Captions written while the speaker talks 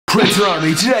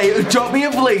Prezley, today Adopt Me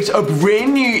have leaked a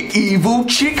brand new evil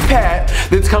chick pet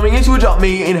that's coming into Adopt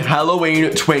Me in Halloween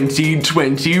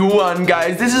 2021,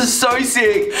 guys. This is so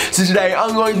sick. So today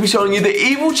I'm going to be showing you the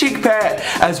evil chick pet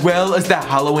as well as the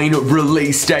Halloween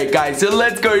release date, guys. So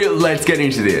let's get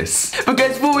into this. But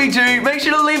guys, before we do, make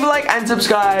sure to leave a like and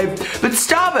subscribe. But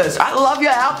Starburst, I love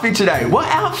your outfit today. What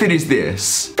outfit is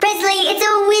this? Prezley, it's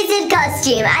a wizard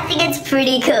costume. I think it's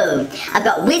pretty cool. I've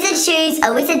got wizard shoes,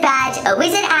 a wizard badge, a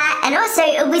wizard hat, and also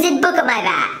a wizard book on my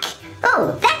back.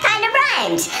 Oh, that kind of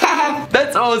rhymed.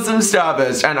 That's awesome,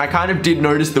 Starburst. And I kind of did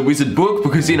notice the wizard book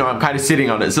because, you know, I'm kind of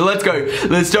sitting on it. So let's go.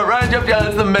 Let's start right and jump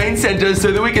down to the main center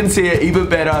so that we can see it even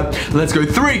better. Let's go.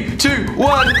 3, 2, 1.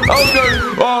 Oh,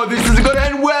 no. Oh, this isn't going to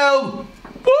end well.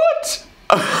 What?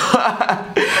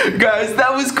 Guys,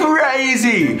 that was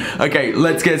crazy. Okay,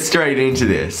 let's get straight into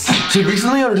this. So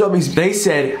recently on Adopt Me, they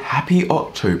said, Happy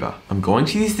October. I'm going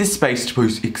to use this space to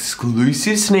post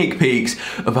exclusive sneak peeks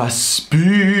of our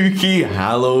spooky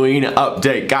Halloween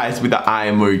update, guys, with the eye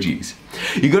emojis.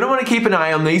 You're going to want to keep an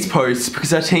eye on these posts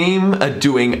because our team are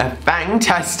doing a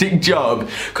fantastic job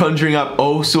conjuring up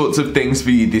all sorts of things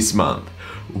for you this month.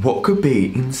 What could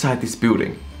be inside this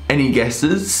building? Any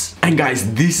guesses? And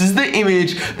guys, this is the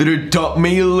image that Adopt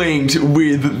Me linked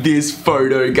with this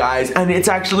photo, guys. And it's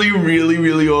actually really,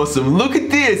 really awesome. Look at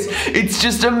this. It's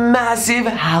just a massive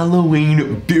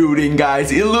Halloween building,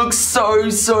 guys. It looks so,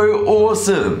 so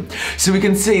awesome. So we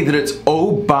can see that it's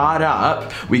all barred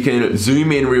up. We can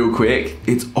zoom in real quick.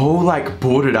 It's all like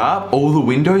boarded up, all the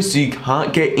windows, so you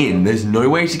can't get in. There's no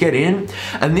way to get in.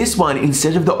 And this one,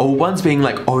 instead of the old ones being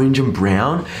like orange and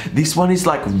brown, this one is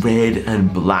like red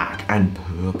and black and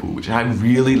purple, which I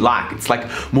really like. It's like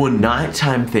more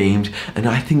nighttime themed, and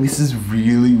I think this is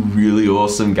really, really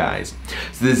awesome, guys.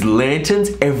 So there's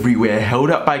lanterns everywhere held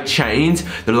up by chains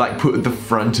that are like put at the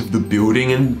front of the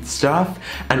building and stuff.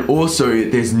 And also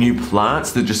there's new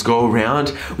plants that just go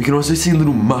around. We can also see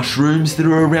little mushrooms that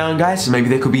are around, guys. So maybe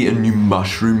there could be a new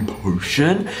mushroom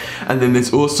potion. And then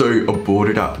there's also a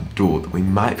boarded up door that we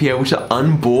might be able to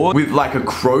unboard with like a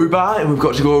crowbar, and we've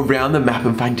got to go around the map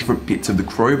and find different bits of the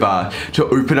crowbar to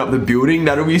open up the building.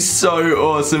 That'll be so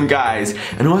awesome, guys.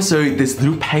 And also there's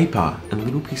little paper and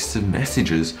little pieces of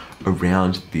messages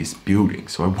around this building.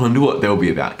 So I wonder what they'll be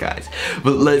about, guys.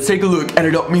 But let's take a look at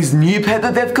Adopt Me's new pet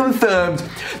that they've confirmed,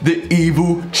 the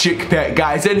evil chick pet,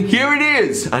 guys. And here it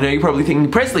is. I know you're probably thinking,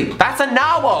 Prezley, that's a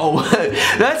narwhal.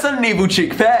 That's not an evil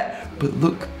chick pet. But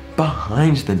look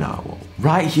behind the narwhal.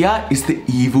 Right here is the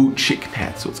evil chick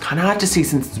pet, so it's kind of hard to see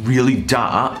since it's really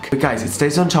dark. But guys, it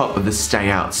stays on top of the stay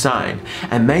out sign.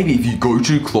 And maybe if you go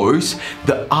too close,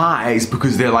 the eyes,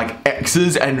 because they're like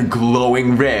X's and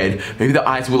glowing red, maybe the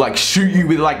eyes will like shoot you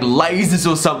with like lasers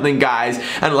or something, guys,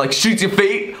 and like shoots your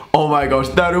feet. Oh my gosh,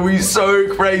 that'll be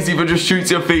so crazy if it just shoots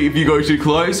your feet if you go too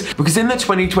close. Because in the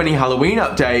 2020 Halloween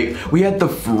update, we had the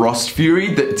Frost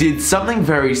Fury that did something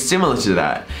very similar to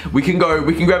that. We can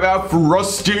grab our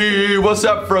Frosty. What's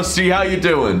up, Frosty? How you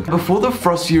doing? Before the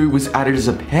Frost Fury was added as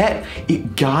a pet,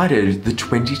 it guarded the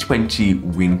 2020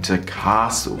 Winter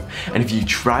Castle. And if you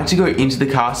tried to go into the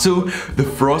castle, the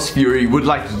Frost Fury would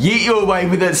like yeet you away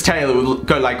with its tail. It would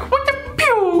go like, what the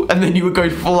pew? And then you would go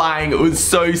flying. It was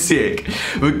so sick.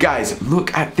 But guys,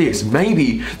 look at this.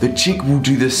 Maybe the chick will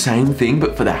do the same thing,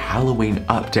 but for the Halloween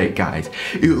update, guys.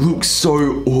 It looks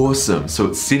so awesome. So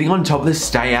it's sitting on top of the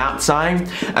stay out sign,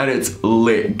 and it's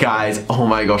lit, guys. Oh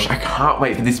my gosh, I can't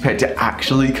wait for this pet to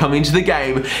actually come into the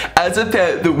game as a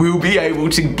pet that we'll be able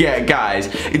to get, guys.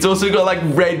 It's also got like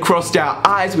red crossed out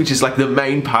eyes, which is like the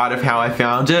main part of how I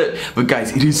found it. But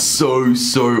guys, it is so,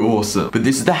 so awesome. But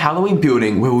this is the Halloween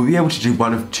building where we'll be able to do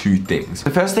one of two things.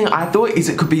 The first thing I thought is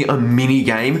it could be a mini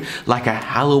game, like a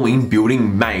Halloween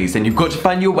building maze, and you've got to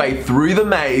find your way through the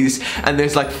maze, and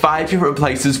there's like 5 different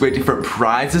places where different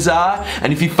prizes are,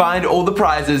 and if you find all the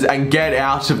prizes and get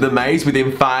out of the maze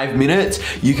within 5 minutes,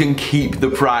 you can keep the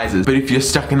prizes. But if you're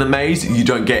stuck in the maze, you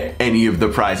don't get any of the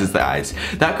prizes, guys.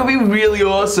 That could be really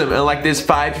awesome. And like there's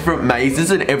 5 different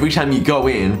mazes, and every time you go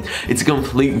in, it's a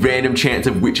complete random chance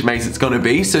of which maze it's gonna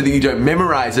be, so that you don't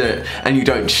memorize it and you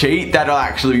don't cheat. That'll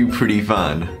actually be pretty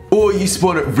fun. Or you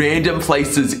spawn at random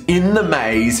places in the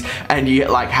maze and you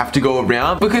like have to go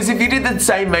around, because if you did the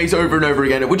same maze over and over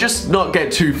again, it would just not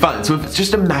get too fun. So if it's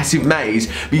just a massive maze,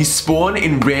 but you spawn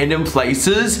in random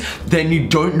places, then you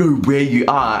don't know where you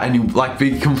are and you like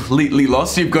be completely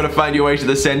lost. You've got to find your way to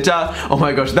the center. Oh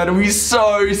my gosh, that'll be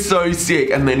so, so sick.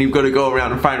 And then you've got to go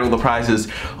around and find all the prizes.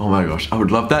 Oh my gosh, I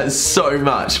would love that so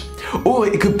much. Or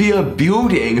it could be a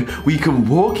building where you can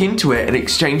walk into it and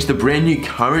exchange the brand new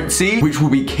currency, which will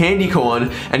be candy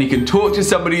corn, and you can talk to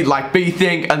somebody like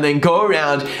B-Think, and then go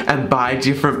around and buy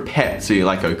different pets. So you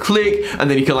like go click, and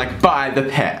then you can like buy the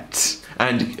pet.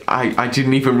 And I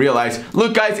didn't even realize,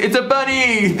 look guys, it's a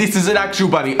bunny! This is an actual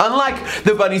bunny, unlike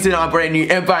the bunnies in our brand new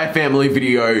Empire Family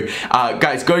video.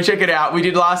 Guys, go check it out. We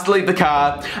did last leave the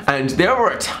car, and there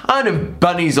were a ton of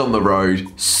bunnies on the road.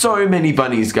 So many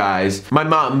bunnies, guys. My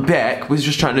mum, Beck, was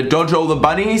just trying to dodge all the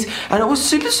bunnies, and it was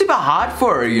super hard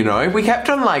for her, you know? We kept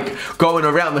on like going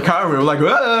around the car, and we were like,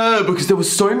 ah, because there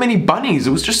was so many bunnies.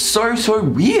 It was just so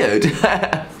weird.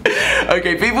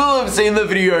 Okay, people who have seen the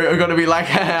video are gonna be like,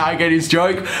 I get his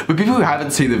joke, but people who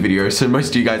haven't seen the video, so most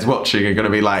of you guys watching are gonna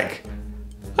be like,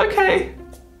 okay,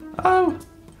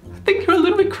 I think you're a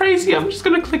little bit crazy, I'm just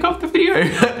gonna click off the video.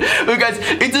 But guys,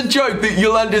 it's a joke that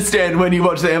you'll understand when you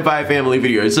watch the Empire Family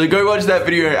video, so go watch that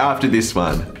video after this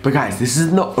one. But guys, this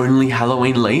is not only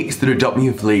Halloween leaks that Adopt Me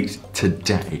have leaked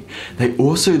today. They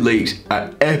also leaked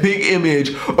an epic image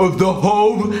of the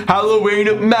whole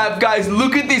Halloween map. Guys,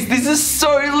 look at this. This is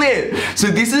so lit. So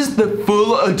this is the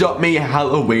full Adopt Me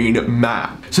Halloween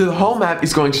map. So the whole map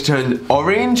is going to turn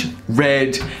orange,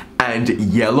 red, and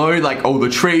yellow, like all the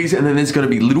trees, and then there's gonna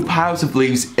be little piles of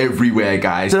leaves everywhere,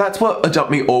 guys. So that's what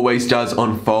Adopt Me always does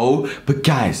on fall. But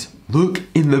guys, look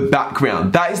in the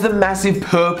background. That is the massive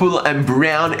purple and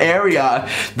brown area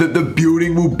that the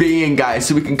building will be in, guys.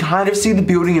 So we can kind of see the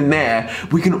building in there.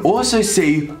 We can also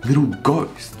see little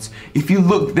ghosts. If you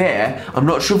look there, I'm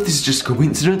not sure if this is just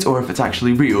coincidence or if it's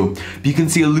actually real, but you can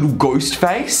see a little ghost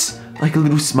face, like a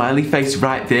little smiley face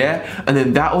right there, and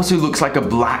then that also looks like a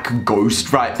black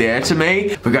ghost right there to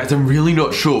me. But guys, I'm really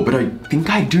not sure, but I think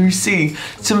I do see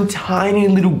some tiny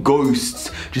little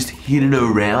ghosts just hidden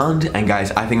around, and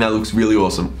guys, I think that looks really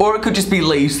awesome. Or it could just be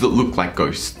leaves that look like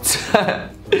ghosts.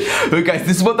 But guys,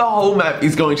 this is what the whole map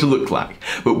is going to look like.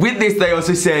 But with this, they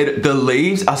also said the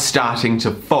leaves are starting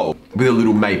to fall with a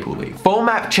little maple leaf. Fall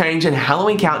map change and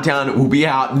Halloween countdown will be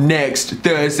out next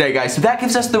Thursday, guys. So that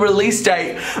gives us the release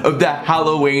date of the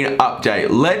Halloween update.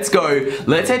 Let's go.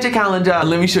 Let's head to calendar and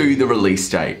let me show you the release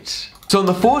date. So on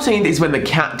the 14th is when the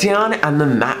countdown and the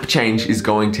map change is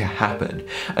going to happen.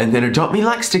 And then Adopt Me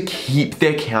likes to keep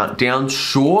their countdown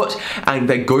short, and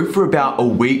they go for about a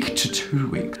week to 2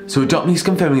 weeks. So Adopt Me is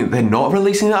confirming that they're not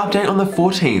releasing the update on the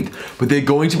 14th, but they're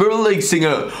going to be releasing it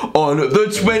on the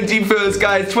 21st,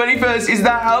 guys. 21st is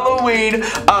the Halloween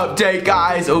update,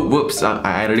 guys. Oh, whoops, I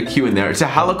added a Q in there. It's a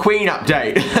Halloween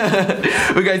update.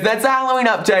 But guys, that's a Halloween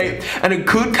update, and it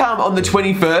could come on the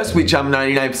 21st, which I'm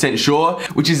 99% sure,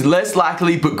 which is less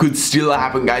likely, but could still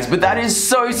happen, guys. But that is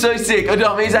so sick.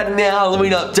 Adopt Me is adding their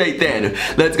Halloween update then.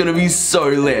 That's gonna be so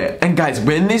lit. And guys,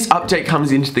 when this update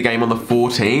comes into the game on the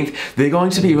 14th, they're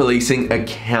going to be releasing a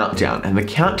countdown, and the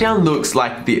countdown looks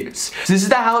like this. So this is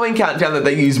the Halloween countdown that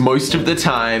they use most of the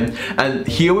time, and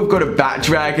here we've got a bat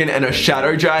dragon and a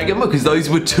shadow dragon, because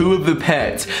those were two of the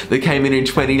pets that came in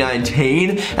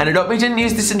 2019, and Adopt Me didn't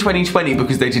use this in 2020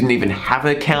 because they didn't even have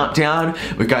a countdown.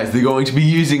 But guys, they're going to be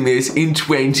using this in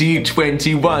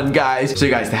 2021, guys. So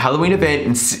guys, the Halloween event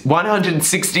in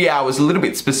 160 hours, a little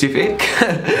bit specific.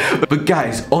 But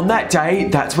guys, on that day,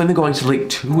 that's when they're going to leak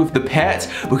two of the pets,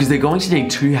 because they're going to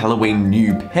need two Halloween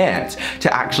new pets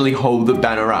to actually hold the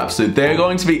banner up. So they're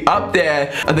going to be up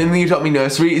there, and then the Adopt Me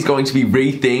nursery is going to be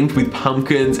rethemed with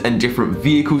pumpkins and different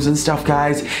vehicles and stuff,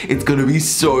 guys. It's gonna be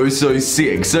so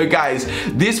sick. So guys,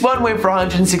 this one went for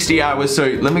 160 hours. So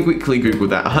let me quickly Google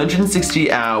that.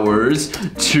 160 hours,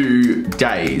 2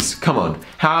 days. Come on,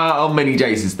 how many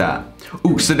days is that?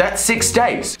 Ooh, so that's 6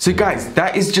 days. So guys,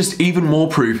 that is just even more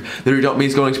proof that Adopt Me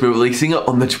is going to be releasing it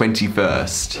on the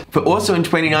 21st. But also in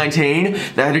 2019,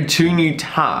 they added 2 new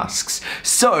tasks.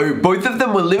 So both of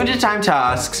them were limited time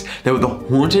tasks. They were the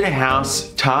haunted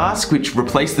house task, which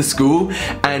replaced the school,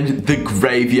 and the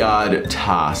graveyard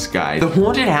task, guys. The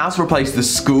haunted house replaced the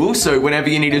school, so whenever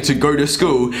you needed to go to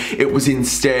school, it was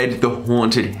instead the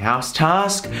haunted house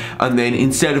task. And then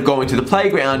instead of going to the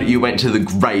playground, you went to the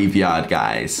graveyard,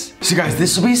 guys. So guys,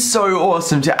 this will be so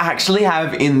awesome to actually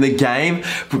have in the game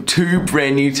 2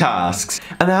 brand new tasks.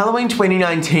 And the Halloween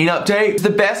 2019 update is the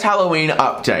best Halloween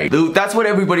update. That's what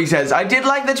everybody says. I did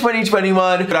like the 2020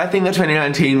 one, but I think the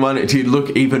 2019 one did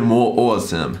look even more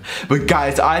awesome. But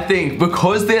guys, I think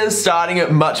because they're starting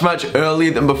it much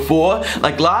earlier than before,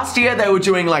 like last year they were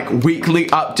doing like weekly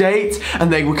updates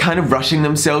and they were kind of rushing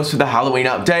themselves for the Halloween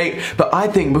update. But I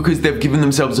think because they've given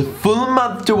themselves a full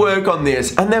month to work on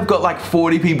this, and they've got like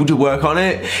 40 people to work work on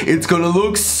it, it's gonna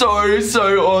look so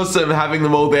awesome having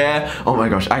them all there. Oh my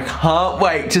gosh, I can't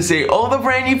wait to see all the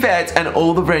brand new pets and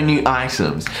all the brand new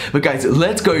items. But guys,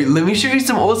 let's go. Let me show you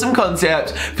some awesome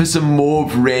concepts for some more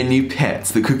brand new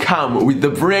pets that could come with the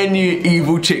brand new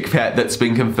evil chick pet that's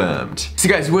been confirmed. So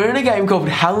guys, we're in a game called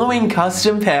Halloween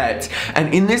Custom Pets,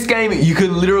 and in this game you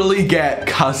can literally get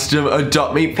custom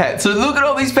Adopt Me pets. So look at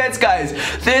all these pets, guys.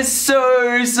 They're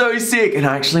so sick, and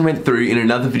I actually went through in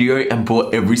another video and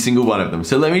bought every single one of them.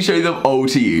 So let me show them all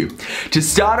to you. To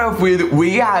start off with,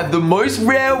 we have the most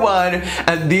rare one,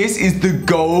 and this is the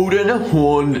golden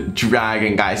horned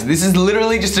dragon, guys. This is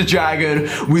literally just a dragon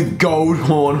with gold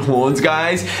horns,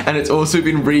 guys, and it's also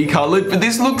been recolored, but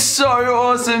this looks so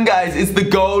awesome, guys. It's the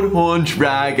gold horned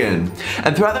dragon.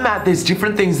 And throughout the map, there's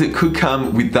different things that could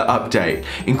come with the update,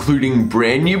 including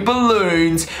brand new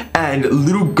balloons and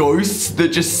little ghosts that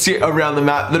just sit around the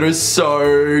map that are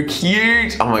so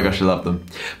cute. Oh my gosh, I love them.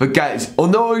 But guys,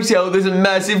 on the hotel, there's a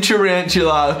massive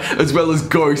tarantula as well as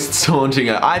ghosts haunting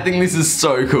it. I think this is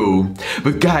so cool.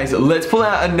 But guys, let's pull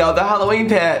out another Halloween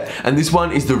pet, and this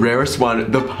one is the rarest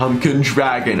one, the pumpkin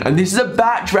dragon. And this is a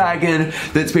bat dragon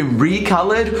that's been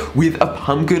recolored with a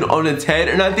pumpkin on its head,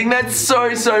 and I think that's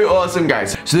so awesome,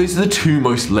 guys. So these are the two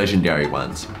most legendary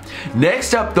ones.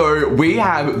 Next up though, we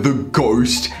have the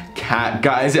ghost cat,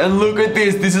 guys, and look at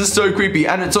this. This is so creepy,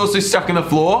 and it's also stuck in the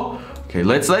floor. Okay,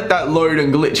 let's let that load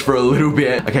and glitch for a little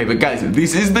bit. Okay, but guys,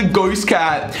 this is the ghost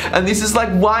cat, and this is like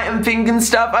white and pink and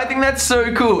stuff. I think that's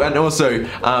so cool. And also,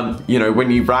 you know,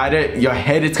 when you ride it, your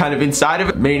head is kind of inside of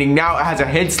it, meaning now it has a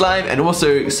head slime and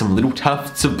also some little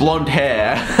tufts of blonde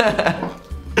hair.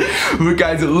 But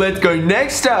guys, let's go.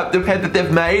 Next up, the pet that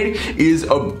they've made is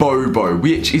a Bobo,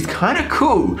 which is kind of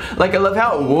cool. Like, I love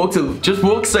how it walks. It just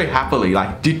walks so happily,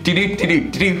 like do do do do do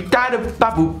do da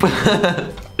da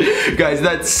ba. Guys,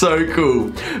 that's so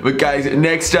cool. But guys,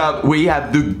 next up, we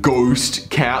have the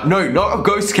ghost cow. No, not a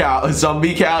ghost cow, a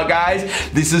zombie cow, guys.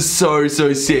 This is so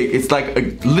sick. It's like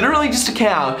literally just a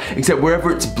cow, except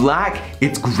wherever it's black,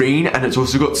 it's green, and it's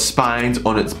also got spines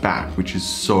on its back, which is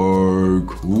so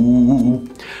cool.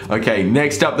 Okay,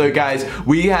 next up though, guys,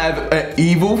 we have an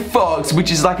evil fox, which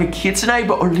is like a kitsune,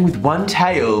 but only with one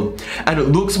tail, and it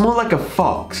looks more like a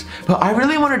fox. But I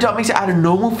really want Adopt Me to add a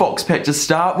normal fox pet to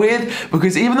start with,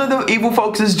 because even though the evil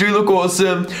foxes do look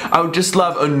awesome, I would just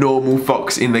love a normal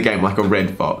fox in the game, like a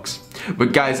red fox.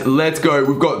 But guys, let's go.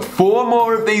 We've got 4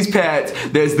 more of these pets.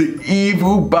 There's the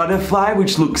evil butterfly,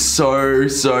 which looks so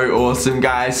awesome,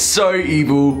 guys. So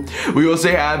evil. We also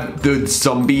have the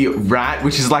zombie rat,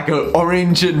 which is like an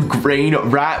orange and green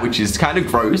rat, which is kind of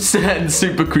gross and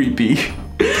super creepy.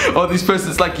 Oh, this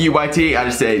person's like UYT. I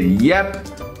just said, yep.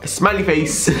 Smiley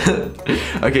face.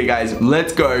 Okay guys,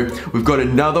 let's go. We've got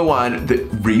another one, the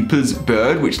Reaper's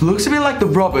bird, which looks a bit like the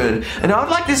robin, and I would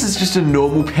like this as just a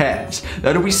normal pet.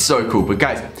 That'll be so cool. But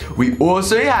guys, we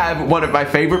also have one of my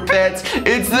favorite pets.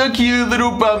 It's the cute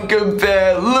little pumpkin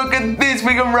pet. Look at this,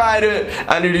 we can ride it,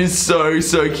 and it is so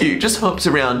cute. Just hops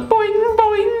around, boing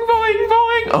boing boing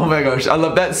boing. Oh my gosh, I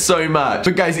love that so much.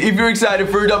 But guys, if you're excited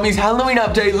for Adopt Me's Halloween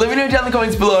update, let me know down in the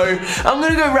comments below. I'm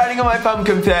gonna go riding on my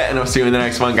pumpkin pet, and I'll see you in the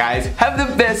next one, guys. Have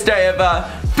the best day ever.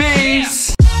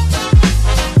 Peace!